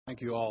Thank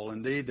you all.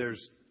 Indeed,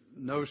 there's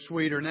no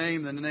sweeter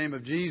name than the name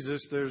of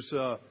Jesus. There's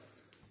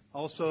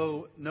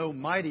also no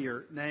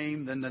mightier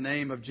name than the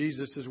name of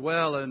Jesus as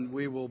well. And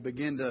we will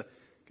begin to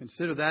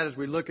consider that as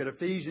we look at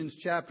Ephesians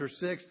chapter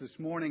 6 this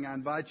morning. I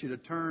invite you to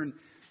turn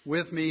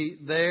with me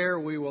there.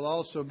 We will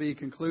also be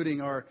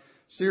concluding our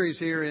series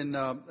here in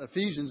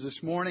Ephesians this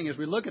morning as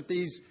we look at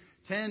these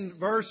 10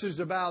 verses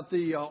about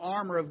the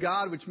armor of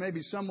God, which may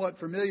be somewhat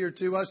familiar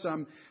to us.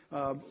 I'm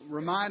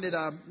reminded,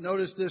 I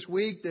noticed this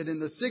week that in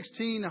the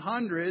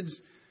 1600s,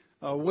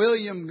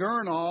 William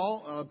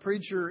Gurnall, a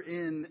preacher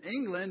in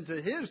England, to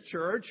his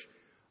church,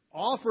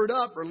 offered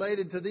up,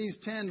 related to these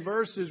 10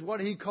 verses, what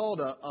he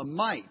called a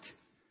mite,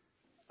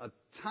 a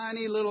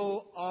tiny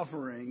little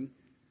offering.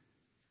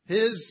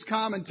 His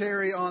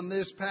commentary on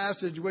this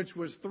passage, which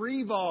was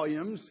 3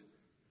 volumes,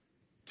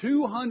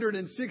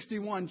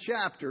 261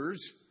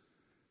 chapters,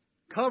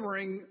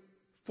 covering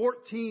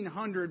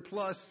 1,400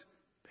 plus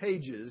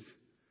pages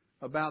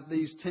about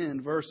these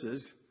 10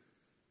 verses.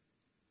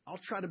 I'll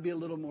try to be a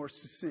little more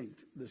succinct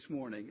this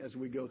morning as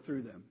we go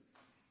through them.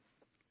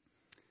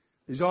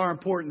 These are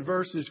important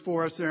verses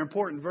for us. They're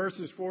important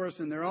verses for us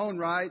in their own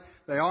right.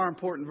 They are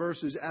important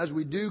verses as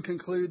we do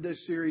conclude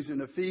this series in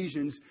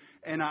Ephesians.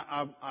 And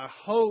I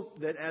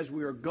hope that as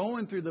we are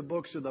going through the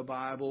books of the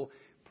Bible,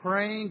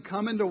 praying,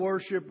 coming to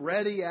worship,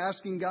 ready,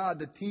 asking God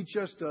to teach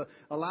us, to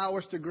allow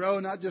us to grow,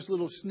 not just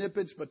little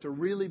snippets, but to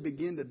really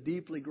begin to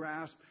deeply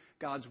grasp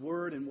God's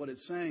Word and what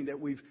it's saying, that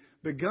we've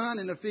begun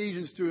in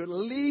Ephesians to at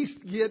least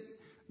get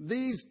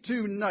these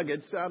 2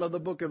 nuggets out of the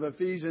book of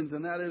Ephesians,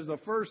 and that is the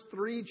first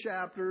 3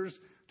 chapters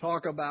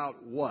talk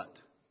about what?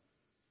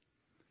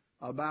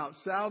 About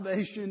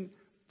salvation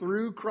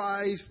through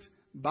Christ,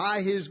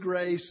 by His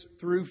grace,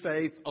 through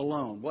faith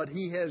alone. What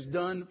He has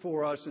done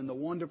for us and the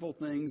wonderful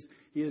things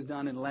He has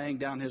done in laying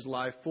down His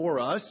life for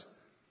us.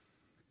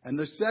 And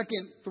the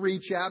second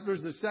 3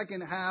 chapters, the second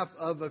half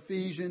of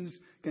Ephesians,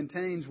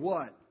 contains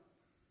what?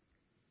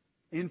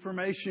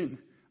 Information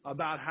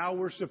about how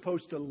we're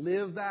supposed to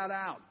live that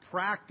out,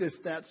 practice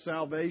that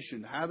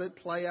salvation, have it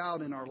play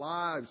out in our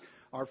lives,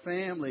 our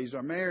families,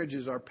 our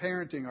marriages, our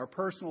parenting, our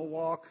personal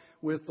walk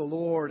with the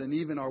Lord, and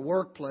even our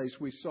workplace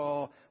we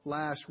saw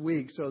last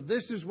week. So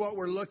this is what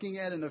we're looking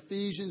at in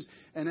Ephesians.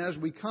 And as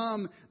we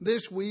come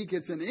this week,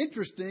 it's an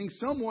interesting,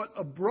 somewhat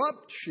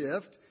abrupt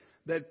shift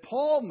that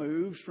Paul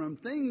moves from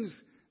things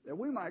that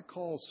we might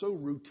call so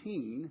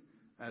routine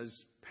as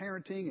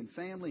parenting and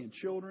family and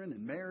children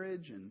and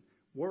marriage and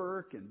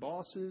work and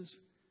bosses.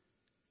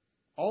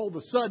 All of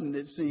a sudden,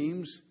 it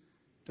seems,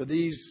 to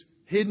these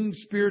hidden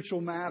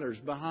spiritual matters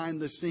behind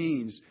the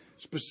scenes,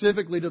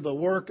 specifically to the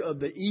work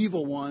of the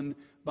evil one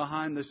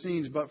behind the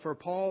scenes. But for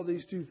Paul,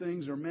 these 2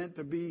 things are meant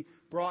to be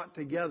brought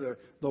together.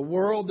 The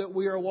world that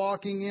we are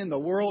walking in, the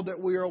world that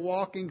we are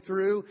walking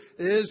through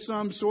is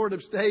some sort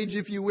of stage,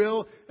 if you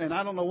will. And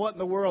I don't know what in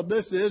the world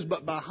this is,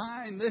 but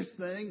behind this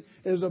thing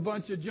is a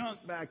bunch of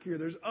junk back here.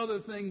 There's other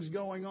things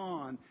going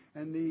on.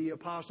 And the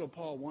Apostle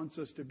Paul wants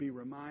us to be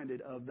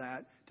reminded of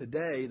that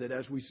today, that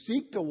as we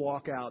seek to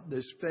walk out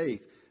this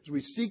faith, as we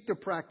seek to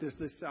practice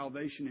this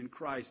salvation in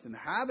Christ and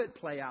have it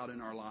play out in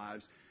our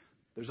lives,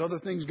 there's other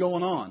things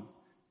going on.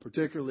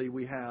 Particularly,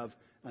 we have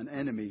an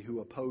enemy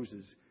who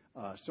opposes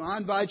us. So I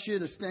invite you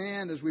to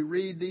stand as we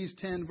read these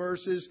 10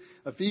 verses.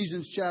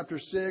 Ephesians chapter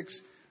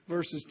 6,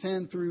 verses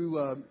 10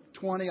 through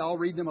 20. I'll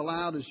read them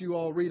aloud as you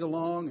all read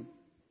along.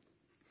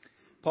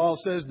 Paul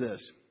says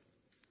this.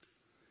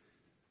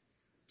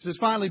 He says,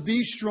 "Finally,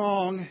 be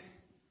strong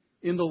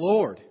in the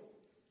Lord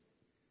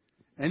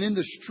and in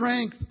the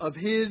strength of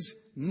His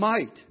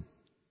might.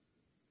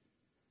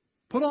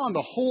 Put on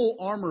the whole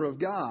armor of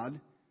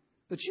God,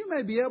 that you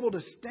may be able to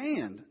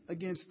stand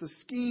against the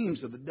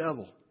schemes of the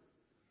devil.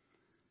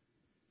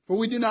 For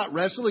we do not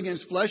wrestle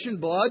against flesh and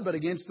blood, but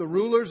against the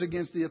rulers,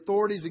 against the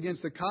authorities,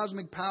 against the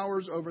cosmic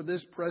powers over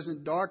this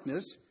present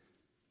darkness,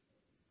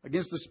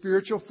 against the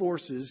spiritual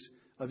forces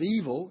of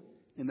evil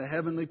in the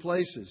heavenly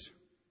places.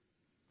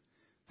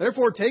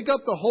 Therefore, take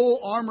up the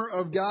whole armor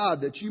of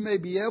God, that you may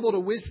be able to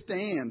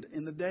withstand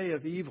in the day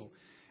of evil.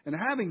 And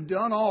having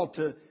done all,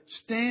 to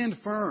stand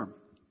firm.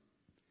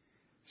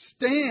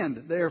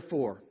 Stand,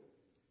 therefore,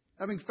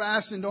 having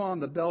fastened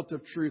on the belt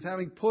of truth,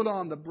 having put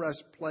on the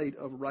breastplate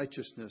of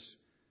righteousness,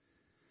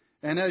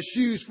 and as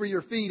shoes for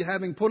your feet,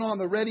 having put on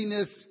the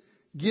readiness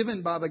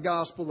given by the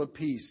gospel of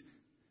peace.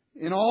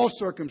 In all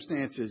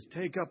circumstances,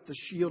 take up the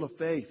shield of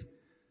faith,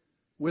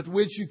 with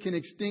which you can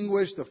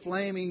extinguish the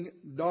flaming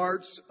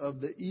darts of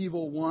the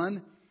evil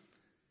one.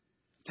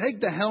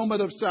 Take the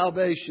helmet of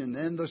salvation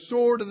and the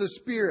sword of the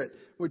Spirit,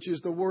 which is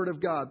the Word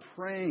of God,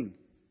 praying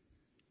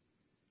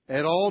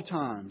at all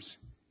times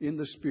in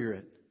the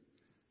Spirit,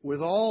 with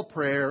all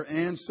prayer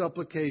and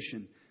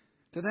supplication.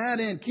 To that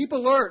end, keep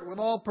alert with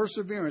all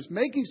perseverance,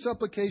 making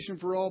supplication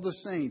for all the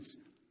saints,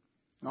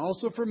 and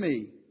also for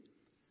me,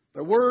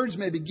 that words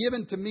may be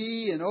given to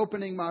me in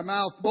opening my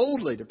mouth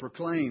boldly to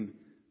proclaim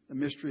the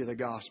mystery of the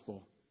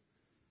gospel.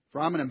 For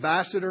I'm an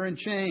ambassador in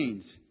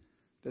chains,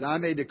 that I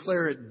may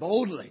declare it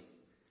boldly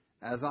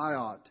as I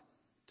ought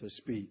to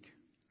speak."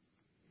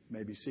 You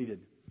may be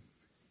seated.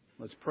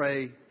 Let's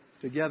pray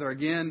together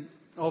again.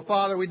 Oh,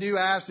 Father, we do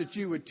ask that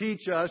you would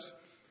teach us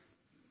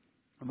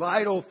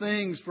vital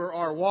things for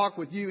our walk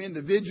with you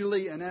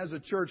individually and as a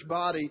church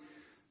body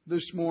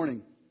this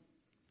morning.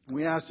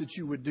 We ask that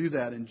you would do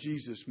that in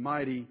Jesus'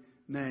 mighty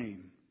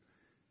name.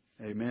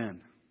 Amen.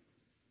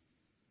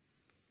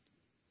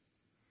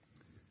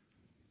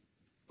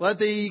 Let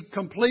the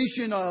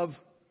completion of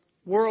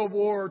World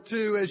War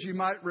II, as you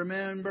might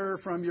remember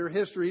from your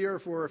history, or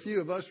for a few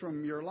of us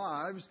from your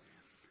lives,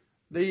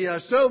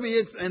 the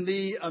Soviets and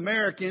the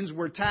Americans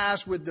were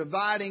tasked with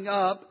dividing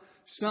up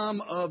some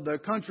of the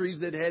countries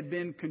that had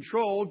been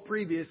controlled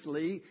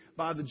previously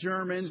by the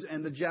Germans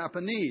and the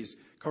Japanese.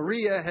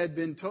 Korea had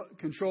been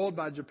controlled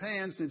by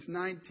Japan since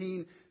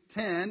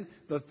 1910.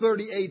 The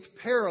 38th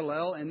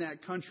parallel in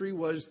that country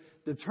was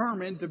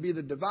determined to be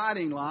the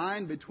dividing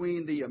line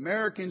between the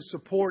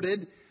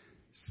American-supported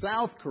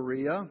South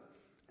Korea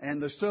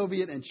and the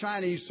Soviet and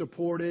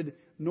Chinese-supported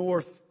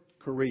North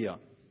Korea.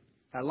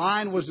 That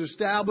line was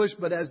established,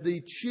 but as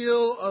the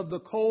chill of the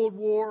Cold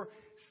War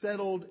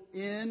settled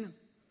in,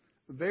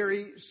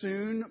 very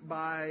soon,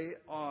 by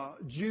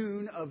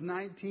June of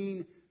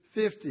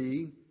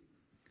 1950,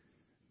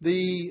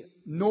 the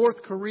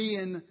North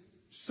Korean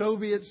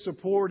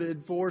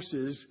Soviet-supported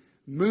forces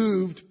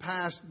moved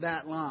past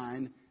that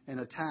line and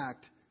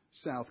attacked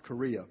South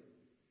Korea.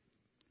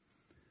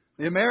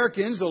 The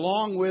Americans,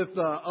 along with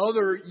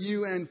other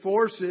UN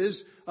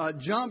forces,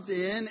 jumped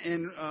in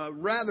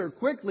and rather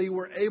quickly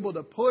were able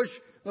to push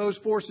those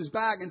forces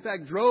back. In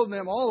fact, drove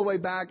them all the way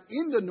back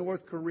into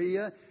North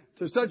Korea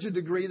to such a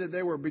degree that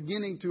they were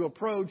beginning to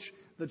approach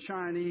the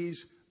Chinese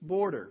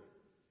border.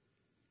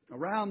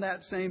 Around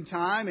that same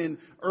time, in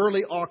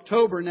early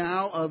October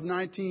now of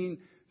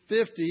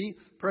 1950,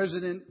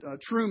 President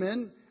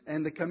Truman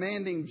and the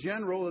commanding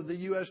general of the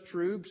U.S.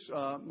 troops,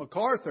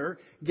 MacArthur,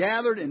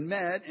 gathered and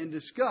met and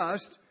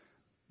discussed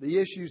the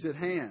issues at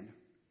hand.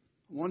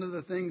 One of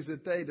the things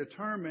that they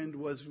determined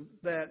was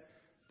that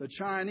the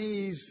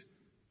Chinese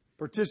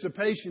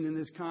participation in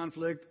this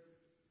conflict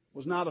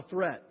was not a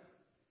threat.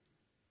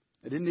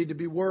 They didn't need to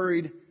be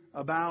worried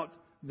about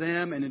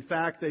them, and in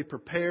fact, they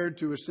prepared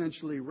to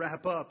essentially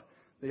wrap up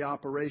the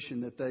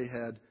operation that they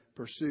had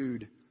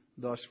pursued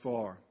thus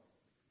far.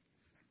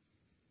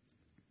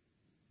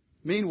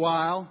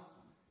 Meanwhile,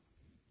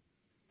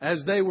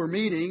 as they were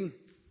meeting,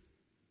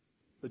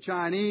 the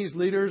Chinese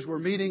leaders were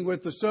meeting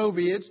with the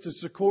Soviets to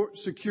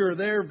secure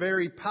their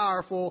very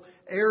powerful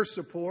air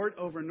support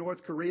over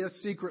North Korea,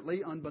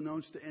 secretly,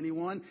 unbeknownst to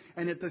anyone.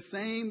 And at the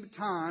same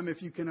time,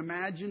 if you can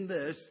imagine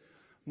this,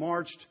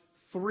 marched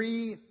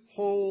 3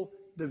 whole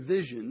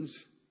divisions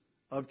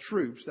of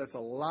troops. That's a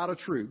lot of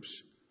troops.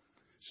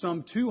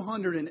 Some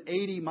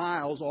 280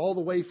 miles all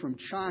the way from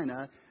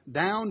China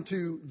down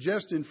to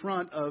just in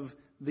front of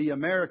the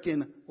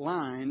American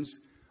lines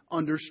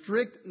under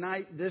strict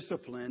night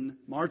discipline,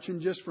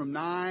 marching just from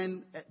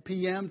 9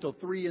 p.m. till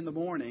 3 in the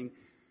morning,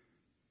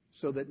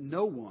 so that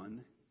no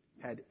one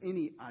had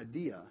any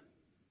idea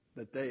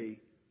that they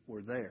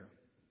were there.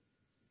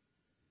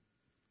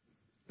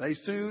 They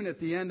soon, at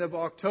the end of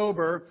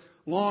October,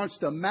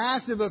 launched a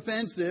massive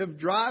offensive,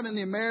 driving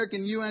the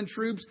American UN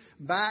troops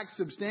back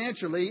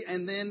substantially,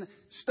 and then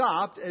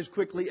stopped as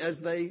quickly as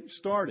they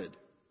started.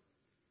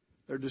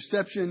 Their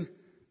deception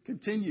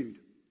continued.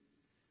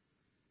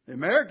 The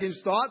Americans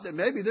thought that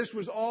maybe this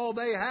was all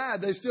they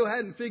had. They still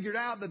hadn't figured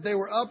out that they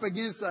were up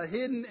against a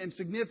hidden and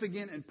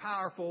significant and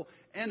powerful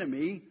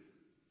enemy.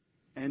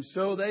 And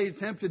so they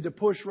attempted to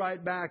push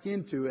right back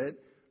into it,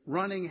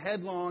 running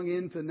headlong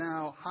into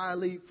now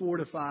highly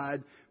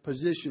fortified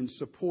positions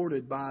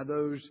supported by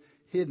those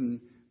hidden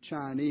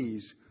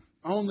Chinese,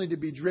 only to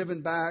be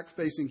driven back,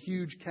 facing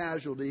huge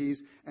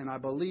casualties, and I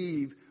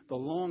believe the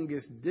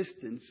longest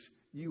distance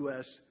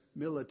U.S.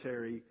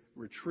 military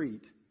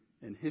retreat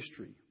in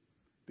history,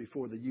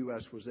 before the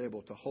U.S. was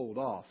able to hold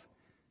off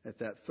at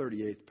that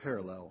 38th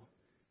parallel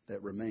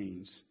that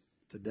remains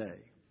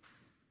today.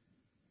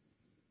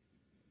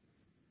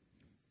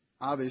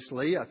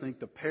 Obviously, I think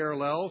the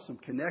parallels, some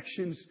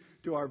connections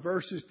to our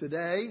verses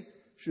today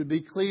should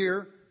be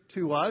clear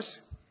to us.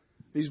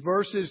 These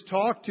verses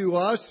talk to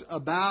us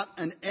about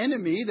an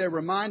enemy. They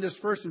remind us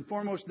first and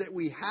foremost that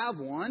we have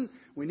one.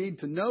 We need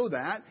to know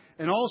that.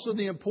 And also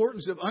the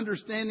importance of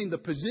understanding the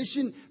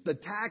position, the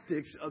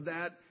tactics of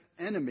that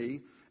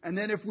enemy. And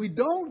then if we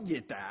don't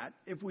get that,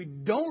 if we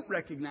don't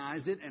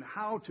recognize it and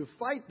how to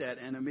fight that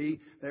enemy,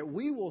 that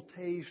we will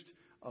taste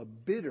a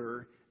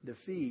bitter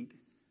defeat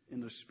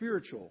in the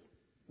spiritual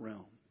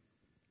realm.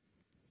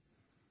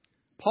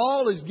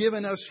 Paul has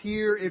given us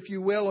here, if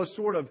you will, a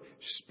sort of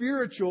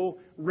spiritual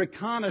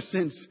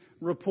reconnaissance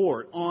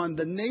report on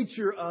the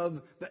nature of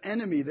the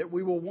enemy that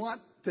we will want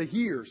to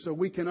hear so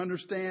we can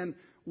understand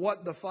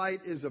what the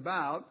fight is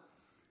about.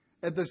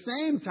 At the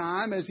same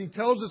time, as he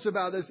tells us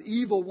about this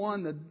evil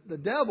one, the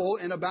devil,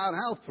 and about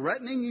how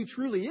threatening he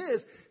truly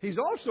is, he's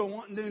also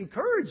wanting to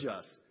encourage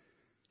us.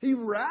 He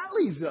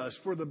rallies us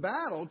for the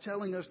battle,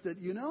 telling us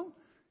that,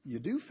 you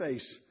do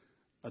face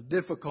a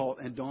difficult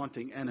and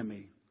daunting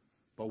enemy.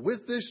 But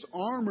with this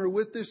armor,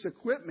 with this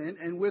equipment,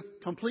 and with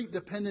complete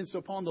dependence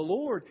upon the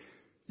Lord,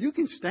 you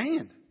can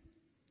stand.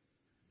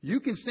 You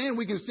can stand.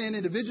 We can stand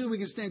individually. We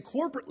can stand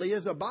corporately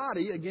as a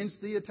body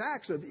against the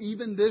attacks of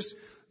even this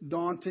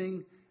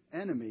daunting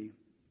enemy.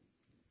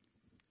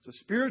 It's a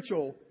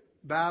spiritual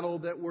battle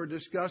that we're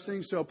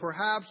discussing. So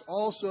perhaps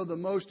also the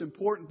most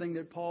important thing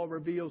that Paul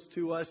reveals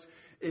to us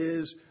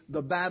is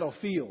the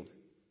battlefield,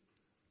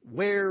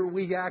 where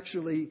we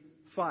actually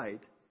fight.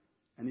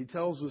 And he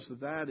tells us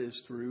that that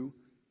is through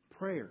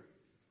prayer,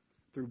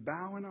 through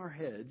bowing our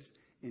heads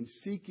and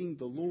seeking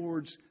the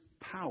Lord's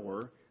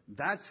power.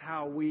 That's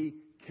how we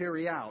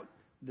carry out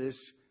this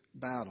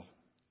battle.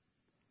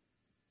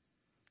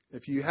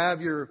 If you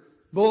have your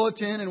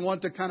bulletin and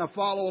want to kind of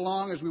follow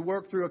along as we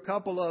work through a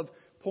couple of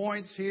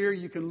points here,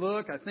 you can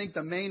look. I think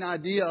the main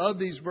idea of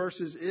these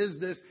verses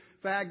is this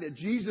fact that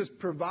Jesus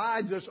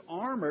provides us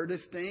armor to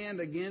stand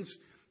against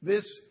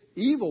this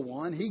evil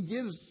one. He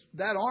gives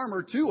that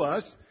armor to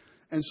us.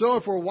 And so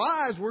if we're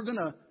wise, we're going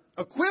to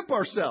equip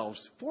ourselves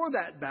for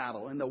that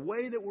battle. And the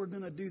way that we're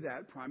going to do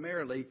that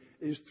primarily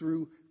is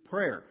through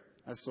prayer.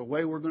 That's the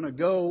way we're going to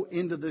go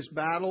into this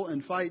battle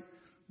and fight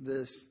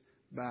this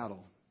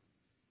battle.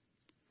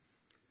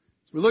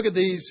 As we look at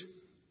these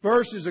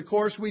verses, of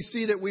course, we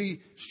see that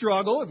we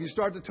struggle. If you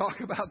start to talk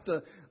about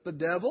the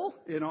devil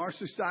in our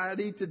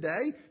society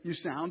today, you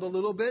sound a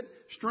little bit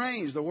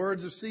strange. The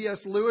words of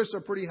C.S. Lewis are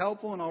pretty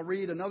helpful, and I'll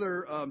read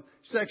another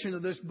section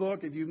of this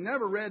book. If you've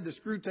never read the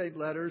Screwtape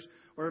Letters,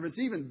 or if it's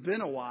even been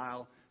a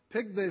while,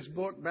 pick this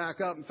book back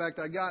up. In fact,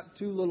 I got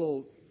two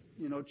little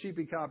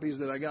cheapy copies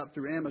that I got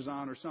through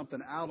Amazon or something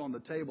out on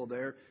the table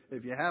there.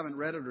 If you haven't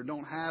read it or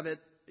don't have it,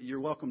 you're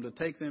welcome to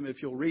take them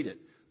if you'll read it.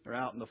 They're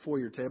out in the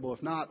foyer table.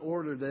 If not,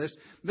 order this.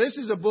 This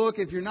is a book,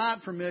 if you're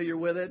not familiar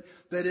with it,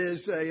 that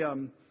is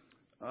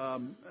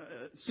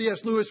C.S.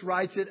 Lewis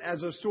writes it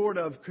as a sort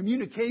of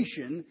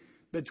communication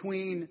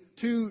between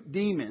two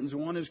demons.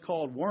 One is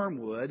called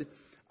Wormwood,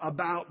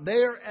 about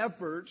their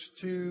efforts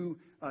to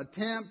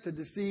attempt to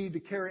deceive, to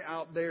carry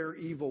out their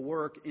evil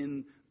work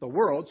in the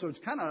world. So it's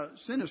kind of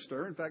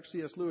sinister. In fact,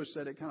 C.S. Lewis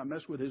said it kind of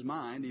messed with his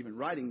mind, even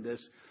writing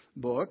this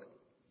book.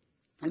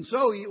 And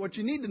so what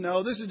you need to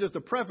know, this is just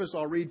a preface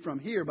I'll read from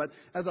here, but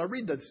as I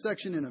read the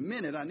section in a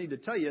minute, I need to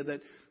tell you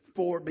that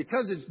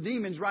because it's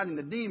demons writing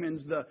the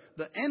demons, the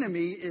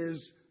enemy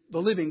is the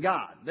living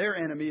God. Their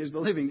enemy is the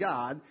living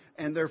God,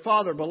 and their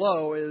father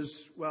below is,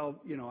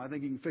 I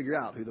think you can figure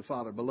out who the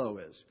father below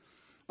is.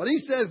 But he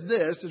says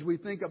this as we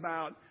think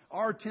about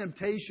our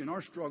temptation,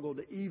 our struggle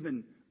to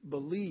even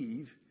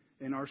believe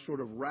in our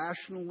sort of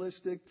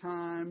rationalistic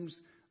times.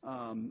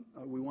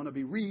 We want to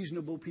be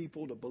reasonable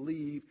people to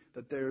believe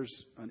that there's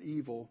an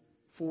evil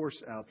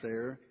force out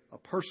there, a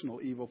personal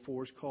evil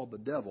force called the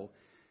devil.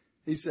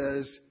 He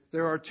says,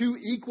 there are two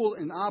equal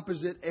and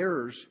opposite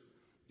errors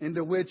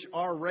into which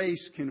our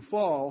race can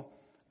fall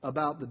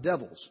about the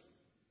devils.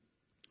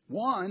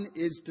 One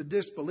is to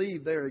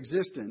disbelieve their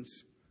existence.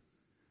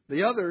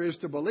 The other is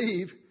to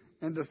believe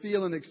and to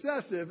feel an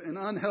excessive and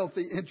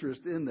unhealthy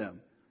interest in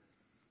them.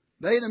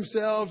 They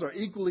themselves are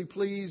equally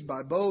pleased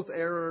by both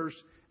errors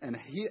and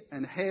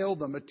hail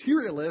the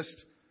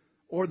materialist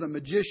or the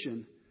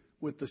magician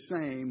with the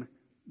same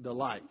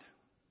delight.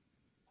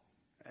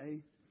 Okay?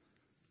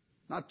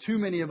 Not too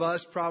many of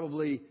us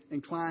probably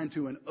inclined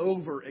to an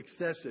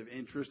over-excessive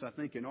interest. I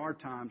think in our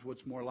times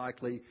what's more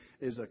likely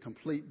is a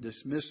complete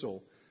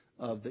dismissal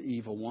of the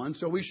evil one.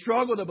 So we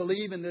struggle to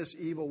believe in this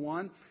evil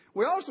one.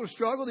 We also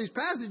struggle, these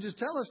passages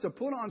tell us to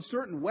put on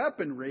certain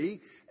weaponry,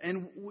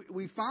 and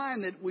we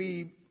find that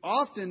we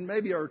often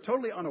maybe are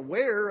totally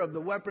unaware of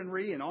the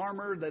weaponry and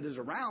armor that is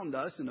around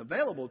us and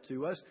available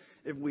to us.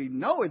 If we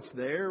know it's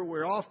there,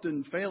 we're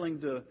often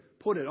failing to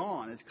put it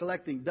on. It's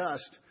collecting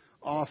dust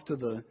off to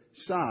the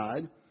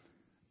side.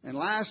 And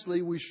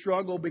lastly, we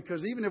struggle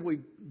because even if we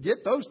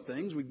get those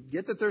things, we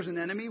get that there's an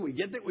enemy, we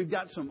get that we've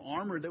got some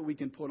armor that we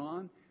can put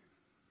on,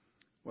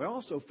 we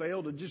also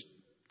fail to just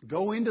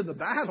go into the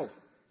battle.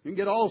 You can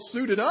get all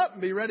suited up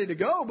and be ready to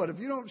go, but if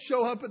you don't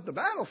show up at the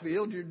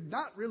battlefield, you're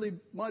not really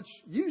much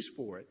use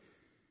for it.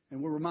 And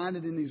we're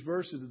reminded in these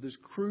verses of this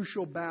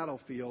crucial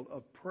battlefield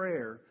of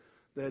prayer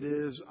that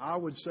is, I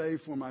would say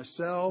for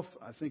myself,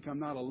 I think I'm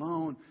not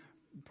alone,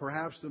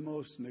 perhaps the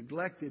most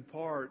neglected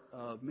part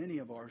of many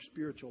of our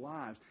spiritual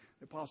lives.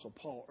 The Apostle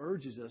Paul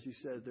urges us, he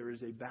says, there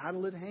is a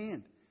battle at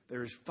hand.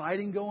 There is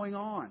fighting going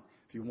on.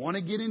 If you want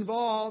to get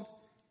involved,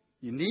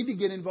 you need to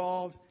get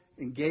involved.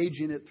 Engage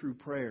in it through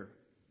prayer.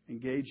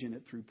 Engage in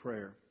it through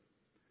prayer.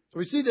 So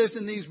we see this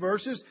in these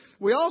verses.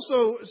 We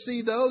also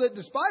see, though, that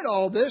despite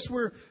all this,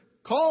 we're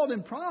called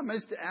and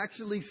promised to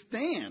actually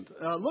stand.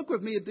 Look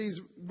with me at these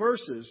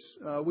verses.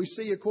 We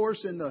see, of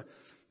course, in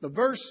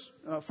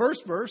the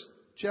first verse,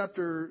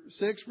 chapter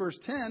 6, verse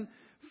 10,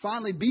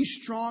 finally, be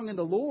strong in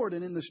the Lord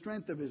and in the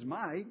strength of His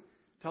might.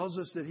 Tells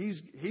us that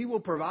He will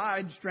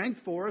provide strength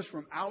for us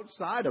from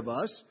outside of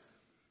us,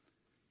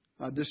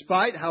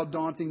 despite how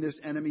daunting this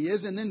enemy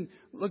is. And then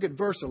look at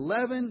verse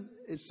 11.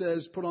 It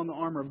says, put on the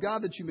armor of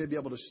God that you may be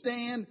able to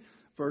stand.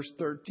 Verse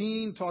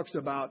 13 talks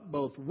about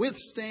both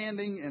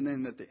withstanding, and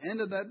then at the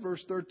end of that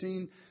verse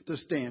 13, to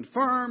stand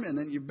firm, and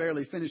then you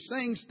barely finish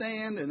saying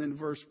stand, and then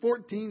verse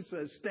 14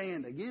 says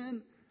stand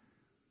again.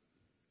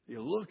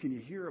 You look and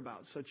you hear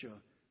about such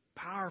a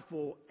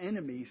powerful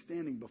enemy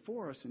standing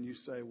before us, and you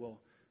say, well,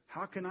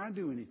 how can I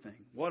do anything?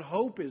 What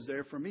hope is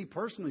there for me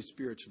personally,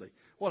 spiritually?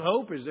 What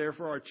hope is there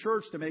for our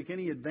church to make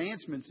any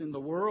advancements in the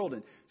world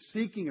and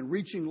seeking and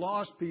reaching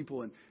lost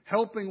people and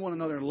helping one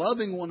another and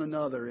loving one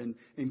another and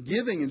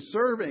giving and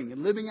serving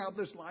and living out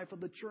this life of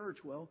the church?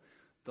 Well,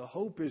 the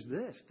hope is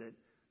this, that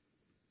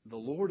the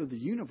Lord of the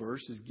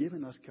universe has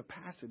given us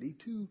capacity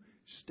to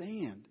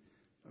stand.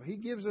 He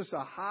gives us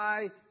a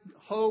high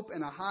hope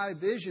and a high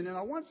vision. And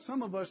I want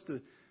some of us to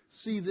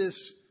see this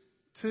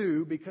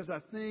too, because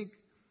I think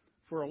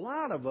for a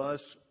lot of us,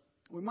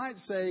 we might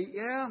say,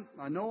 yeah,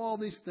 I know all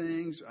these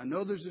things. I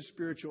know there's a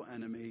spiritual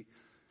enemy.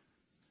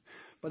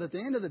 But at the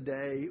end of the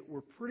day,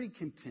 we're pretty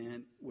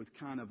content with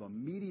kind of a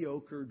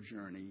mediocre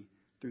journey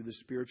through the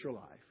spiritual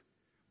life.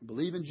 We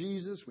believe in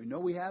Jesus. We know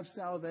we have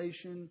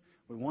salvation.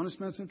 We want to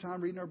spend some time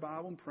reading our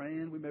Bible and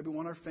praying. We maybe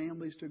want our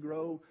families to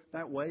grow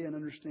that way and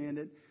understand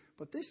it.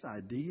 But this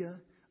idea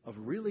of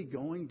really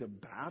going to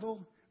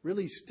battle,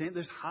 really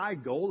this high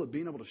goal of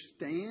being able to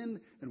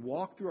stand and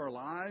walk through our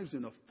lives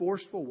in a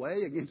forceful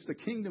way against the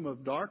kingdom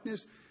of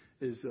darkness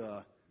is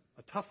a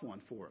tough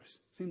one for us.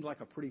 Seems like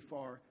a pretty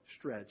far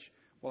stretch.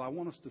 Well, I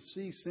want us to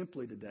see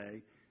simply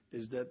today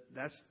is that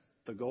that's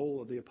the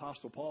goal of the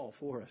Apostle Paul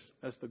for us.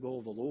 That's the goal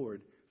of the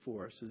Lord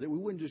for us, is that we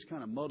wouldn't just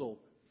kind of muddle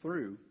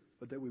through,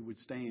 but that we would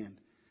stand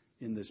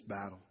in this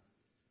battle.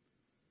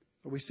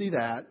 But we see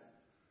that.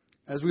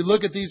 As we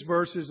look at these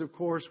verses, of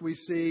course, we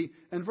see,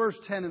 and verse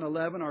 10 and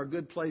 11 are a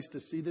good place to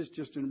see this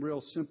just in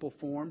real simple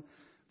form.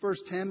 Verse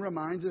 10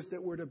 reminds us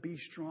that we're to be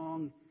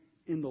strong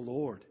in the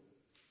Lord.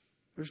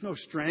 There's no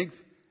strength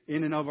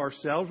in and of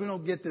ourselves. We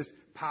don't get this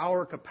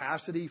power,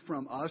 capacity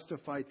from us to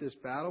fight this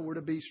battle. We're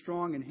to be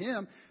strong in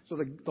Him. So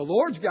the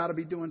Lord's got to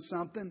be doing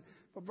something.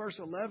 But verse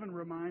 11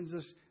 reminds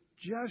us,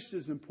 just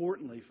as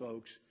importantly,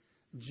 folks,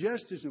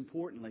 just as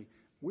importantly,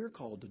 we're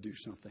called to do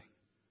something.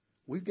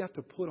 We've got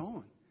to put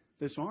on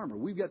this armor.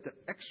 We've got to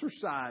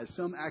exercise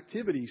some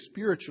activity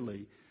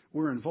spiritually.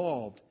 We're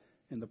involved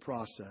in the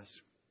process.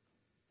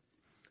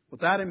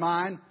 With that in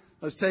mind,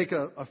 let's take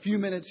a few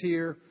minutes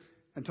here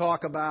and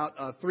talk about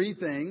three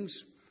things: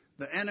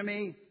 the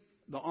enemy,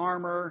 the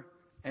armor,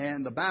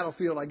 and the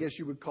battlefield, I guess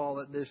you would call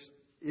it, this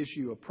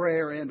issue of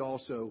prayer and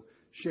also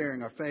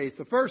sharing our faith.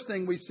 The first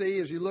thing we see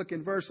as you look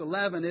in verse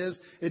 11 is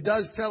it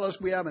does tell us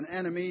we have an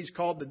enemy. He's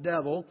called the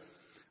devil.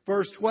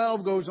 Verse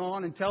 12 goes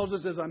on and tells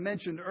us, as I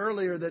mentioned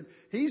earlier, that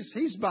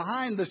he's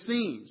behind the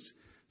scenes.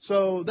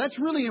 So that's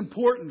really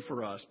important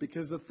for us,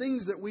 because the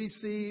things that we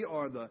see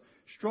are the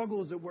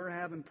struggles that we're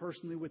having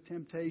personally with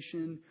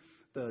temptation,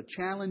 the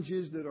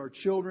challenges that our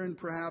children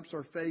perhaps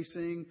are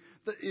facing,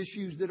 the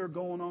issues that are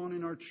going on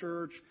in our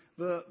church,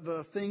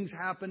 the things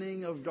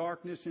happening of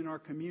darkness in our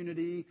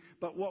community.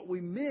 But what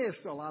we miss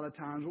a lot of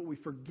times, what we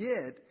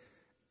forget,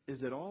 is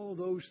that all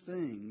those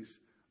things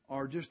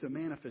are just a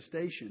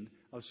manifestation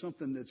of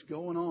something that's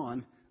going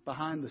on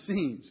behind the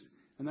scenes.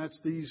 And that's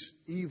these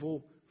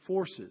evil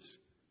forces.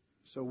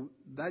 So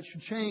that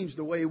should change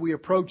the way we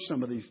approach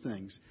some of these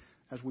things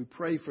as we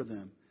pray for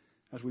them,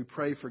 as we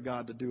pray for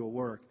God to do a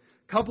work.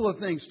 Couple of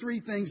things, three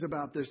things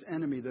about this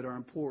enemy that are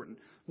important.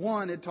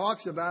 One, it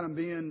talks about them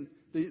being,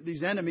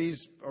 these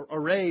enemies are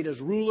arrayed as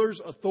rulers,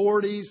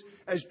 authorities,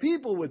 as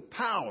people with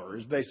power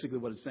is basically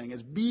what it's saying,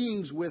 as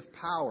beings with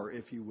power,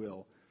 if you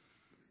will.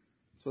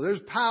 So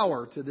there's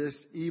power to this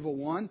evil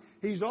one.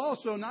 He's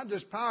also not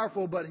just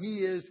powerful, but he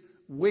is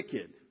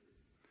wicked.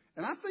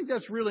 And I think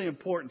that's really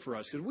important for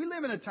us, because we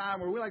live in a time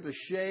where we like to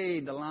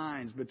shade the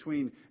lines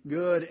between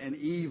good and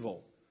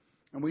evil.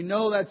 And we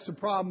know that's a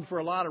problem for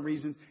a lot of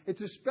reasons. It's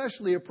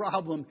especially a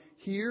problem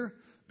here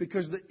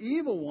because the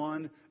evil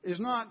one is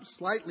not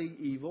slightly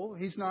evil.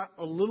 He's not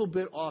a little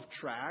bit off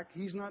track.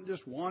 He's not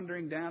just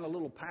wandering down a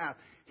little path.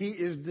 He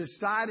is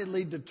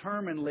decidedly,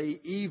 determinedly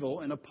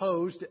evil and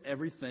opposed to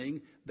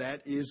everything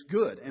that is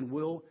good and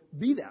will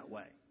be that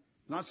way.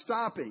 Not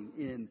stopping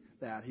in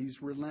that. He's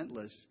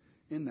relentless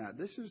in that.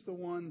 This is the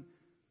one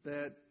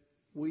that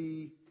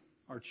we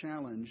are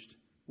challenged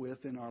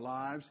with in our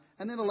lives.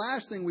 And then the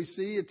last thing we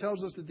see, it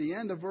tells us at the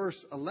end of verse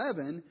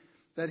 11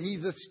 that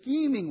he's a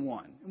scheming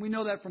one. And we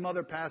know that from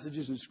other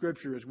passages in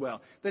Scripture as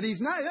well. That he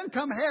doesn't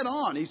come head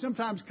on. He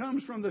sometimes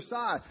comes from the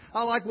side.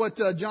 I like what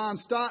John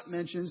Stott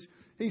mentions.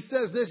 He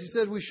says this. He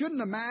says, we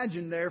shouldn't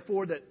imagine,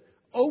 therefore, that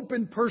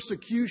open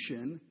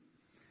persecution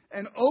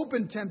and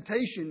open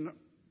temptation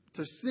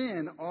to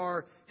sin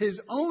are his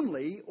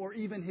only or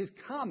even his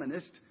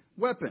commonest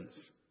weapons.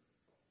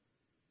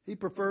 He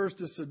prefers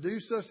to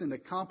seduce us into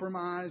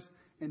compromise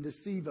and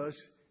deceive us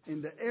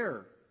into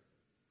error.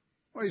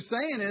 What he's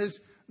saying is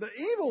the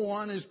evil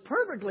one is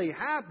perfectly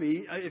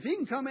happy. If he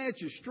can come at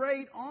you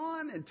straight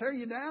on and tear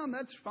you down,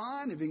 that's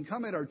fine. If he can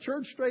come at our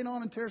church straight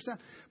on and tear us down.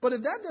 But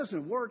if that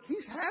doesn't work,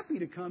 he's happy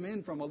to come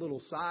in from a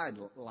little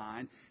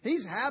sideline.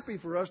 He's happy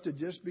for us to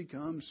just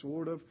become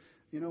sort of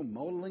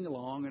modeling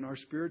along in our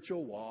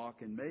spiritual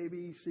walk and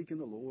maybe seeking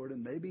the Lord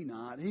and maybe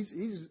not.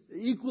 He's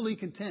equally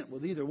content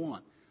with either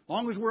one. As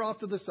long as we're off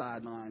to the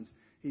sidelines,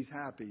 He's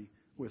happy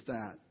with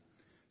that.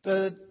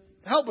 To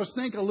help us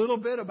think a little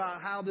bit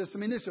about how this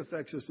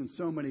affects us in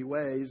so many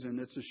ways, and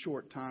it's a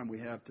short time we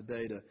have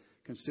today to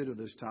consider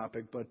this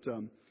topic. But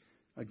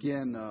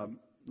again,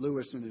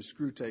 Lewis in his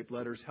Screw Tape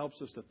Letters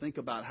helps us to think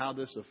about how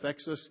this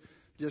affects us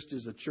just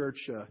as a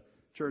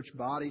church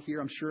body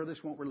here. I'm sure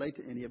this won't relate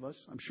to any of us.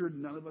 I'm sure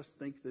none of us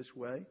think this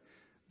way,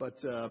 but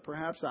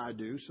perhaps I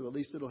do, so at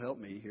least it'll help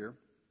me here.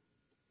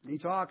 He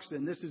talks,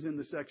 and this is in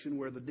the section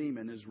where the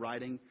demon is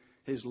writing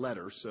his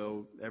letter,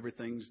 so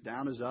everything's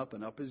down is up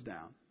and up is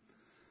down.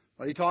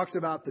 But he talks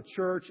about the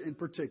church in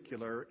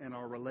particular and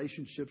our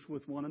relationships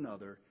with one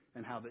another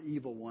and how the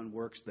evil one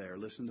works there.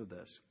 Listen to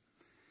this.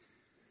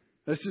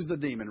 This is the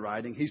demon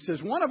writing. He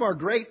says, one of our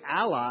great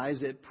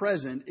allies at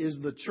present is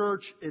the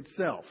church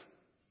itself.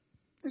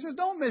 He says,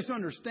 don't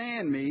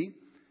misunderstand me.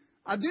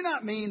 I do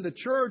not mean the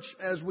church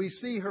as we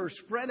see her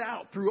spread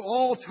out through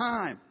all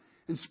time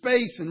and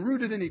space and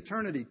rooted in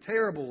eternity,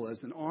 terrible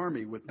as an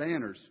army with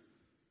banners.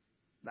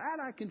 That,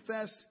 I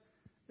confess,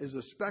 is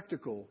a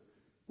spectacle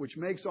which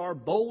makes our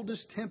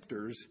boldest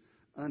tempters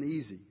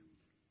uneasy.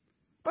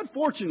 But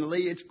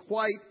fortunately, it's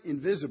quite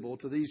invisible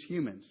to these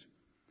humans.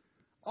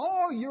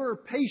 All your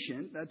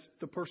patient, that's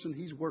the person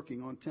he's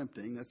working on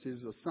tempting, that's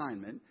his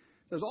assignment,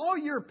 says all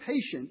your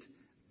patient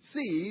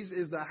sees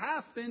is the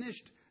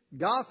half-finished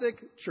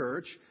Gothic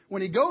church.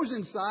 When he goes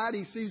inside,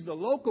 he sees the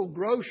local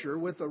grocer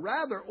with a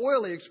rather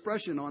oily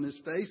expression on his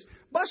face,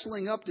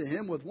 bustling up to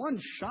him with one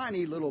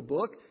shiny little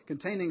book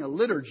containing a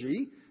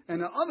liturgy,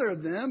 and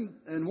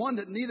one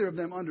that neither of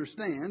them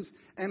understands,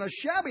 and a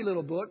shabby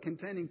little book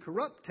containing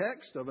corrupt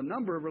text of a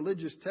number of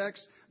religious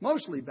texts,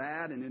 mostly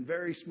bad and in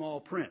very small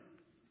print.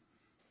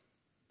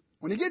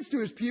 When he gets to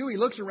his pew, he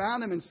looks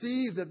around him and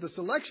sees that the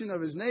selections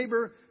of his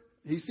neighbors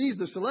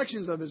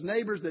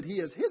that he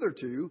has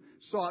hitherto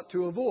sought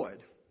to avoid.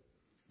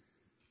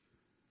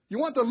 You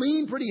want to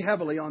lean pretty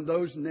heavily on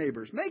those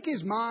neighbors. Make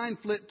his mind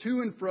flit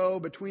to and fro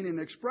between an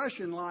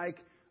expression like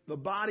the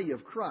body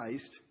of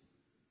Christ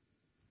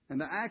and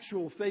the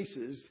actual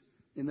faces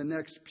in the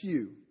next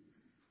pew.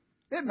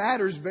 It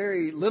matters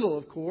very little,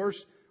 of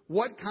course,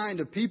 what kind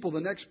of people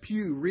the next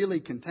pew really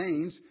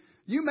contains.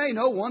 You may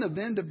know one of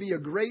them to be a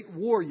great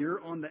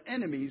warrior on the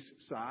enemy's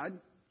side.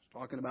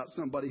 Talking about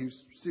somebody who's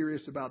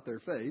serious about their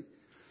faith.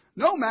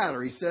 No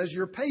matter, he says,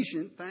 your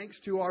patient, thanks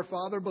to our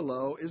Father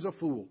below, is a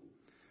fool.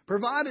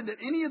 Provided that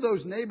any of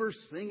those neighbors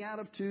sing out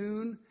of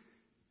tune,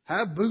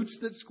 have boots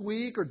that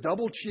squeak, or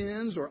double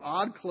chins, or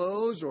odd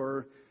clothes,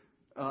 or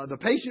the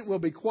patient will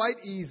be quite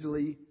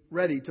easily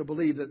ready to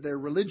believe that their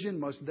religion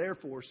must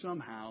therefore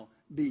somehow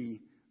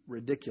be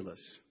ridiculous.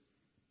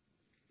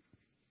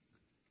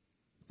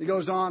 He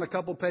goes on a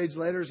couple pages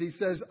later. He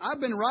says, I've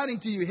been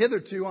writing to you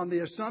hitherto on the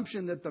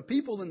assumption that the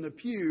people in the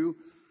pew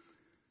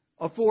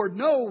afford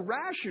no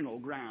rational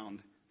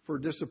ground for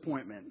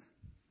disappointment.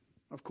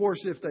 Of course,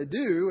 if they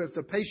do, if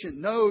the patient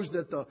knows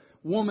that the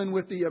woman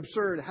with the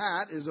absurd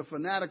hat is a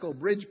fanatical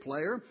bridge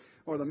player,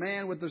 or the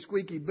man with the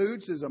squeaky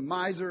boots is a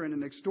miser and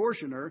an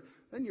extortioner,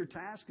 then your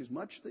task is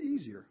much the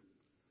easier.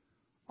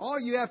 All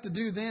you have to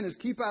do then is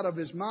keep out of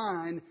his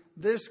mind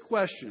this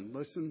question.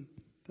 Listen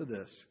to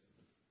this.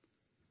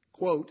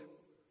 Quote,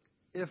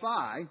 if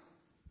I,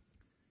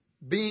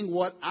 being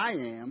what I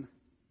am,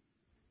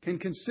 can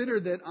consider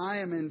that I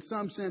am in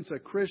some sense a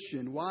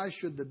Christian, why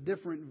should the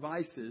different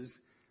vices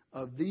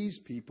of these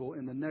people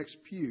in the next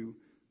pew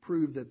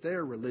prove that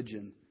their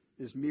religion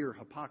is mere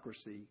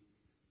hypocrisy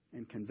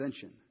and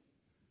convention?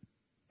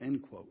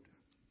 End quote.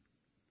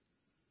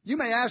 You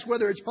may ask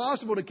whether it's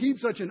possible to keep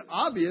such an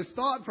obvious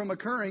thought from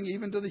occurring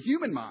even to the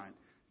human mind.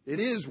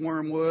 It is,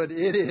 Wormwood,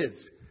 it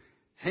is.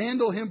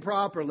 Handle him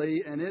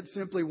properly, and it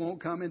simply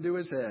won't come into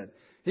his head.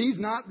 He's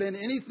not been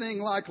anything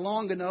like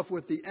long enough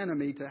with the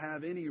enemy to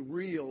have any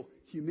real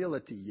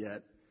humility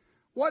yet.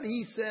 What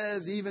he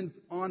says, even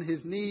on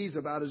his knees,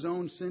 about his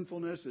own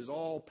sinfulness is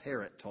all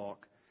parrot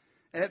talk.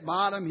 At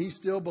bottom, he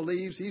still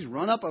believes he's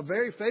run up a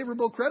very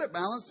favorable credit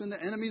balance in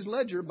the enemy's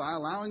ledger by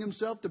allowing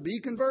himself to be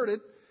converted.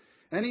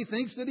 And he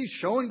thinks that he's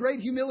showing great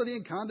humility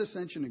and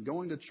condescension in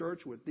going to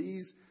church with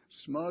these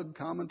smug,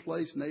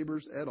 commonplace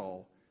neighbors at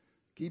all.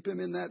 Keep him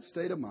in that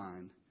state of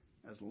mind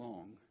as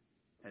long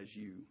as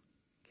you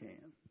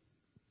can.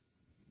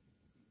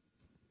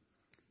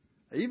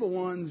 The evil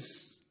one's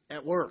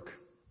at work,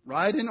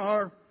 right in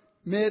our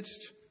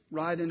midst,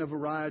 right in a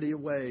variety of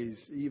ways,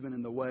 even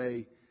in the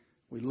way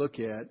we look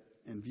at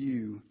and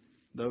view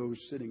those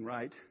sitting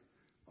right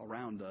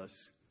around us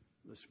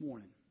this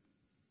morning.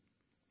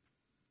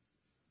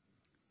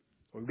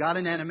 We've got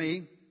an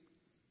enemy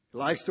who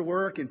likes to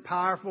work in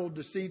powerful,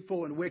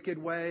 deceitful, and wicked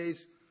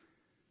ways.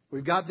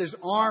 We've got this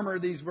armor,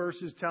 these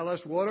verses tell us.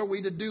 What are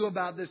we to do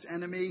about this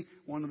enemy?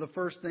 One of the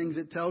first things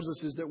it tells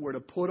us is that we're to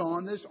put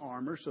on this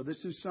armor. So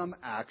this is some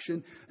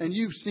action. And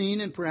you've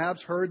seen and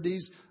perhaps heard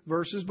these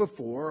verses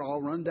before.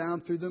 I'll run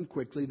down through them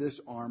quickly, this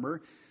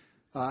armor.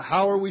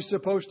 How are we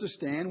supposed to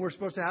stand? We're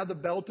supposed to have the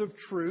belt of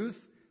truth.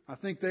 I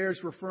think there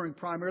it's referring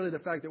primarily to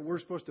the fact that we're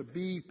supposed to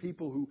be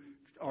people who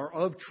are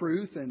of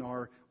truth and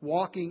are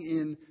walking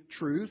in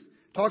truth.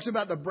 Talks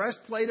about the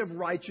breastplate of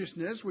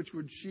righteousness, which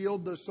would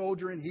shield the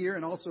soldier in here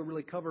and also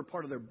really cover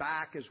part of their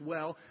back as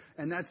well.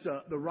 And that's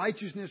the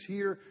righteousness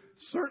here,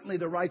 certainly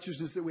the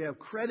righteousness that we have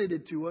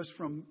credited to us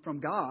from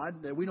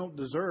God, that we don't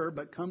deserve,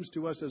 but comes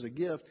to us as a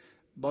gift,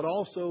 but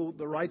also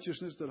the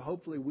righteousness that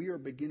hopefully we are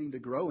beginning to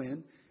grow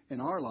in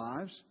our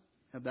lives,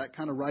 have that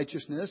kind of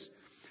righteousness.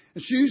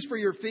 And shoes for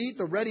your feet,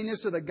 the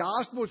readiness of the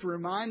gospel is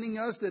reminding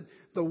us that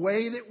the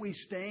way that we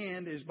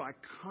stand is by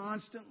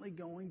constantly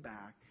going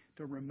back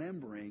to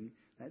remembering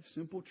that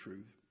simple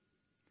truth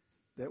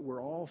that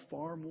we're all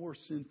far more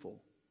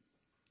sinful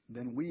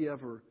than we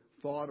ever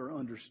thought or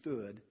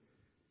understood.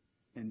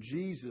 And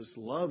Jesus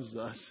loves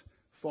us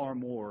far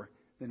more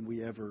than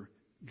we ever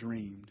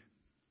dreamed.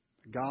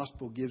 The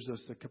gospel gives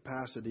us the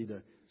capacity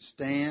to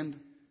stand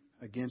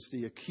against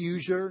the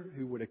accuser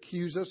who would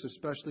accuse us,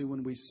 especially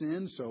when we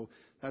sin. So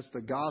that's the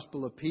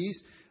gospel of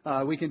peace.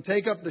 We can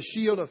take up the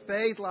shield of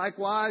faith.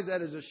 Likewise,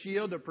 that is a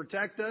shield to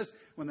protect us.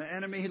 When the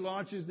enemy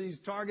launches these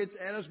targets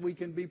at us, we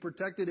can be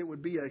protected. It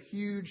would be a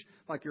huge,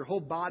 like your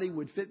whole body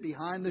would fit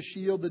behind the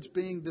shield that's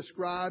being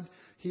described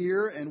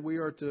here. And we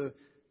are to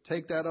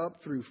take that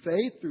up through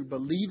faith, through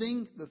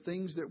believing the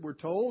things that we're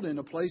told in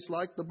a place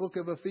like the book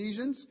of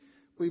Ephesians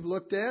we've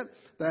looked at.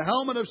 The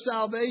helmet of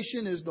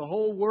salvation is the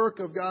whole work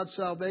of God's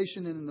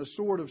salvation, and the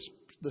sword of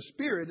the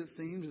Spirit, it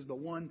seems, is the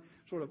one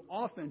sort of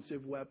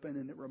offensive weapon,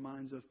 and it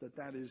reminds us that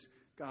that is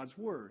God's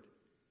Word.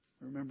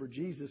 Remember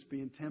Jesus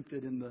being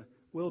tempted in the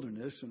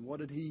wilderness, and what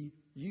did He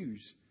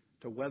use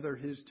to weather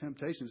His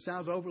temptation? It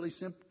sounds overly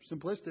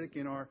simplistic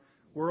in our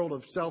world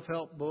of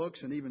self-help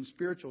books and even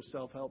spiritual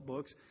self-help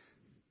books,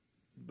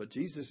 but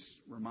Jesus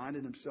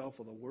reminded Himself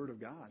of the Word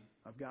of God,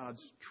 of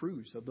God's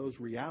truths, of those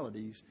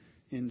realities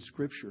in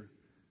Scripture.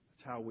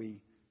 That's how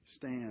we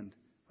stand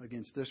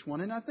against this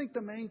one. And I think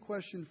the main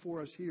question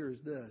for us here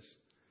is this.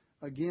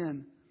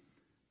 Again,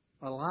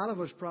 a lot of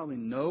us probably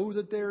know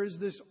that there is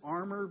this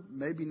armor.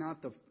 Maybe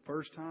not the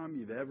first time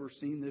you've ever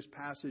seen this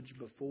passage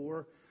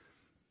before.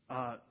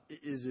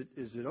 Is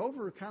it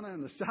over kind of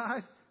on the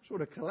side,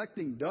 sort of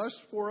collecting dust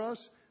for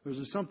us? Or is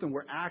it something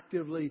we're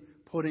actively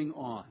putting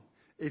on?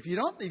 If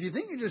you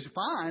think you're just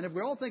fine, if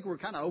we all think we're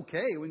kind of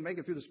okay, we can make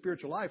it through the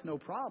spiritual life, no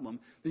problem,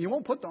 then you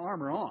won't put the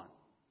armor on.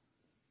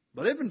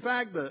 But if in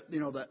fact the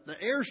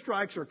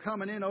airstrikes are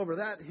coming in over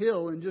that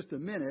hill in just a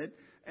minute,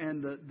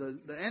 and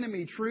the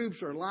enemy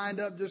troops are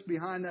lined up just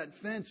behind that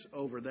fence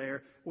over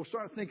there, we'll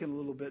start thinking a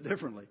little bit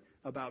differently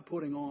about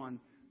putting on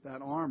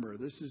that armor.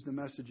 This is the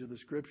message of the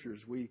Scriptures.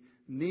 We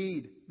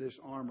need this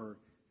armor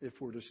if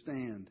we're to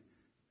stand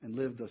and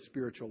live the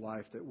spiritual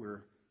life that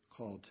we're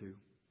called to.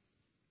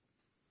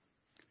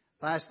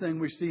 Last thing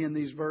we see in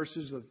these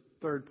verses, the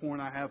third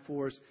point I have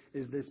for us,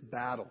 is this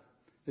battle.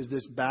 Is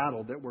this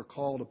battle that we're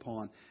called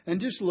upon.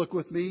 And just look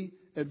with me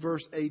at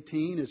verse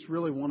 18. It's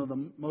really one of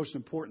the most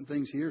important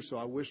things here, so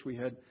I wish we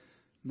had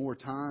more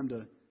time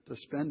to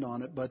spend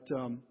on it. But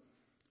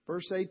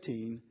verse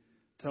 18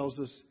 tells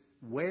us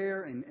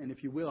where and,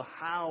 if you will,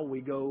 how we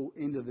go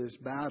into this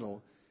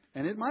battle.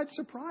 And it might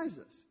surprise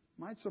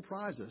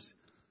us.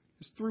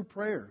 It's through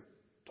prayer.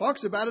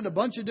 Talks about it a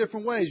bunch of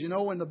different ways. You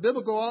know, when the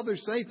biblical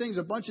authors say things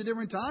a bunch of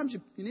different times,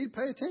 you need to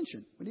pay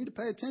attention. We need to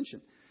pay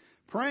attention.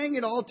 Praying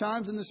at all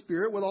times in the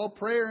Spirit with all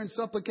prayer and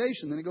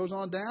supplication. Then it goes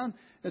on down.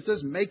 It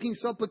says, making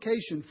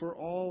supplication for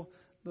all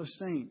the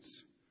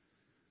saints.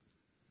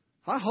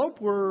 I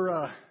hope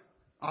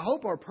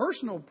our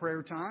personal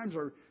prayer times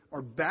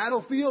are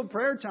battlefield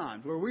prayer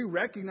times where we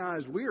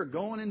recognize we are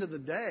going into the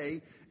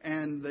day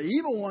and the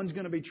evil one's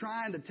going to be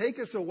trying to take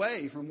us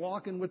away from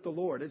walking with the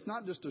Lord. It's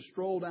not just a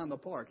stroll down the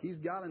park. He's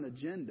got an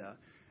agenda,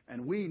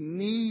 and we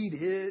need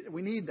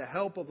the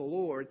help of the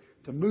Lord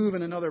to move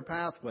in another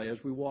pathway as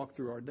we walk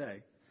through our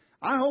day.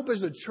 I hope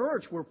as a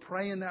church we're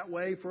praying that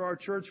way for our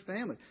church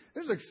family. It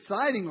was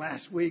exciting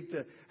last week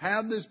to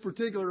have this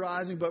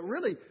particularizing, but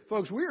really,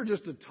 folks, we are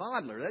just a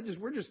toddler.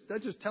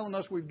 That's just telling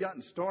us we've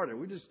gotten started.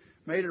 We just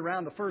made it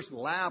around the first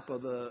lap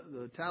of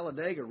the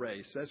Talladega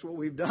race. That's what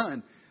we've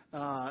done.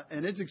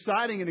 And it's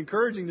exciting and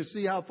encouraging to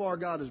see how far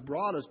God has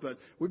brought us, but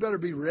we better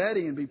be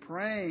ready and be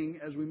praying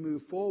as we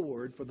move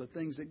forward for the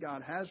things that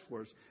God has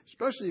for us,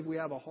 especially if we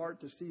have a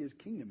heart to see His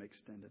kingdom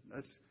extended.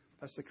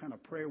 That's the kind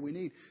of prayer we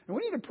need. And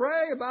we need to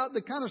pray about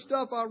the kind of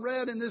stuff I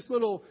read in this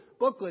little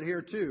booklet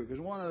here too,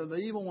 because one of the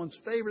evil one's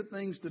favorite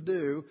things to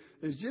do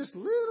is just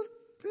little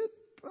bit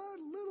by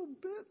little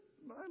bit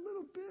by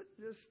little bit,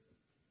 just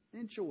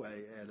inch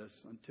away at us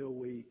until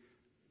we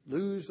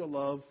lose the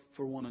love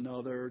for one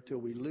another, till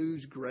we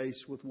lose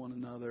grace with one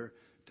another,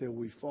 till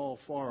we fall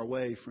far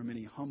away from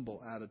any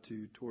humble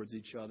attitude towards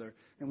each other,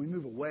 and we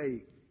move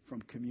away from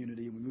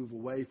community, we move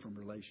away from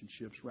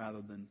relationships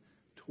rather than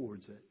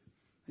towards it.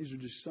 These are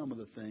just some of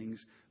the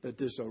things that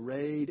this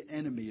arrayed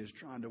enemy is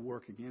trying to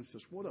work against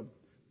us. What a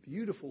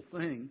beautiful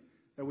thing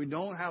that we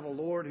don't have a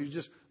Lord who's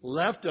just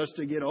left us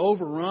to get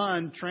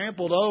overrun,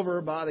 trampled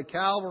over by the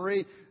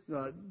cavalry,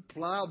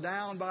 plowed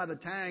down by the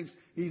tanks.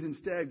 He's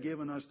instead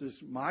given us this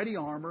mighty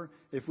armor.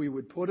 If we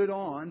would put it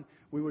on,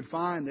 we would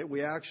find that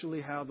we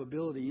actually have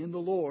ability in the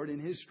Lord, in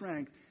His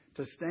strength,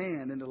 to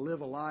stand and to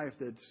live a life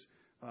that's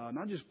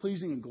not just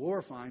pleasing and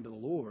glorifying to the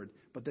Lord,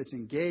 but that's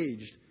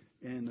engaged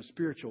in a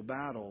spiritual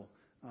battle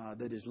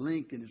that is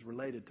linked and is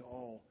related to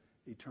all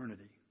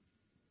eternity.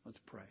 Let's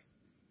pray.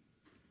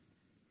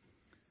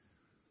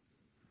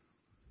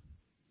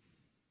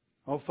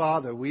 Oh,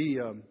 Father, we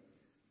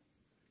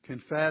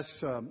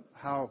confess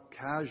how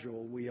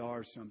casual we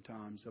are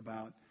sometimes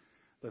about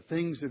the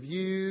things of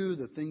You,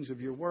 the things of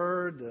Your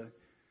Word, the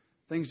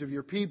things of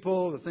Your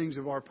people, the things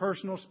of our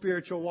personal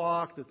spiritual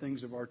walk, the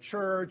things of our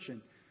church.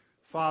 And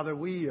Father,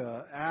 we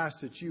ask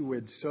that You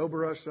would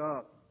sober us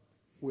up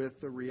with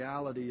the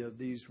reality of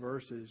these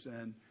verses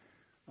and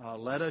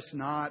let us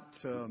not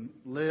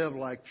live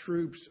like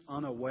troops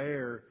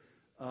unaware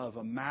of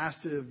a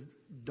massive,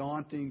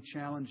 daunting,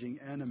 challenging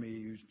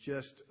enemy who's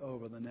just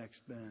over the next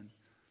bend.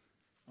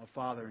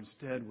 Father,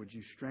 instead, would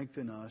You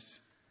strengthen us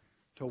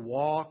to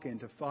walk and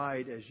to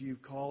fight as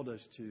You've called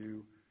us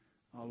to,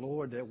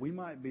 Lord, that we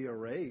might be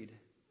arrayed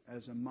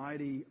as a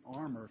mighty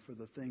armor for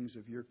the things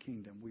of Your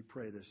kingdom. We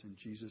pray this in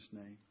Jesus'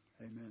 name.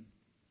 Amen.